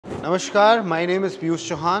Namaskar, my name is Piyush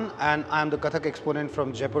Chauhan and I am the Kathak exponent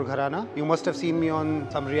from Jaipur Gharana. You must have seen me on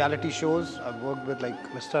some reality shows. I've worked with like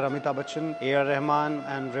Mr. Amitabh Bachchan, A.R. Rahman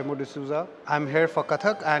and Remo D'Souza. I'm here for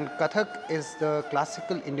Kathak, and Kathak is the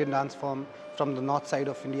classical Indian dance form from the north side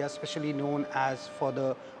of India, especially known as for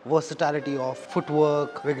the versatility of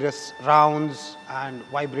footwork, vigorous rounds and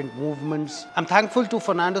vibrant movements. I'm thankful to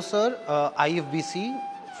Fernando sir, IFBC,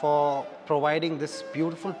 for providing this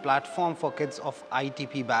beautiful platform for kids of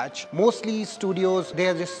ITP batch. Mostly studios, they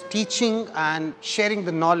are just teaching and sharing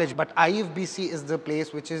the knowledge, but IFBC is the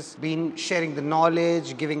place which has been sharing the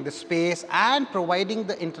knowledge, giving the space and providing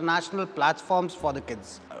the international platforms for the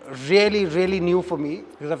kids. Really new for me,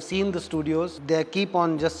 because I've seen the studios, they keep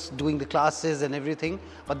on just doing the classes and everything,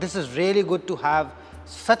 but this is really good to have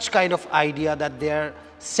such kind of idea that they're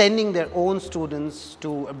sending their own students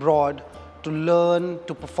to abroad to learn,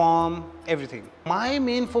 to perform, everything. My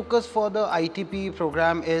main focus for the ITP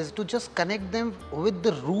program is to just connect them with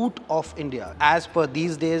the root of India. As per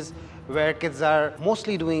these days, where kids are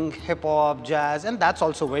mostly doing hip hop, jazz, and that's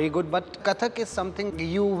also very good, but Kathak is something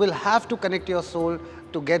you will have to connect your soul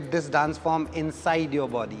to get this dance form inside your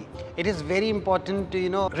body. It is very important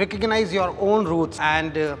to, recognize your own roots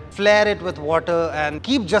and flare it with water and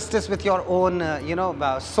keep justice with your own,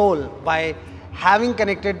 soul by having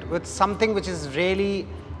connected with something which is really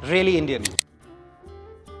Indian.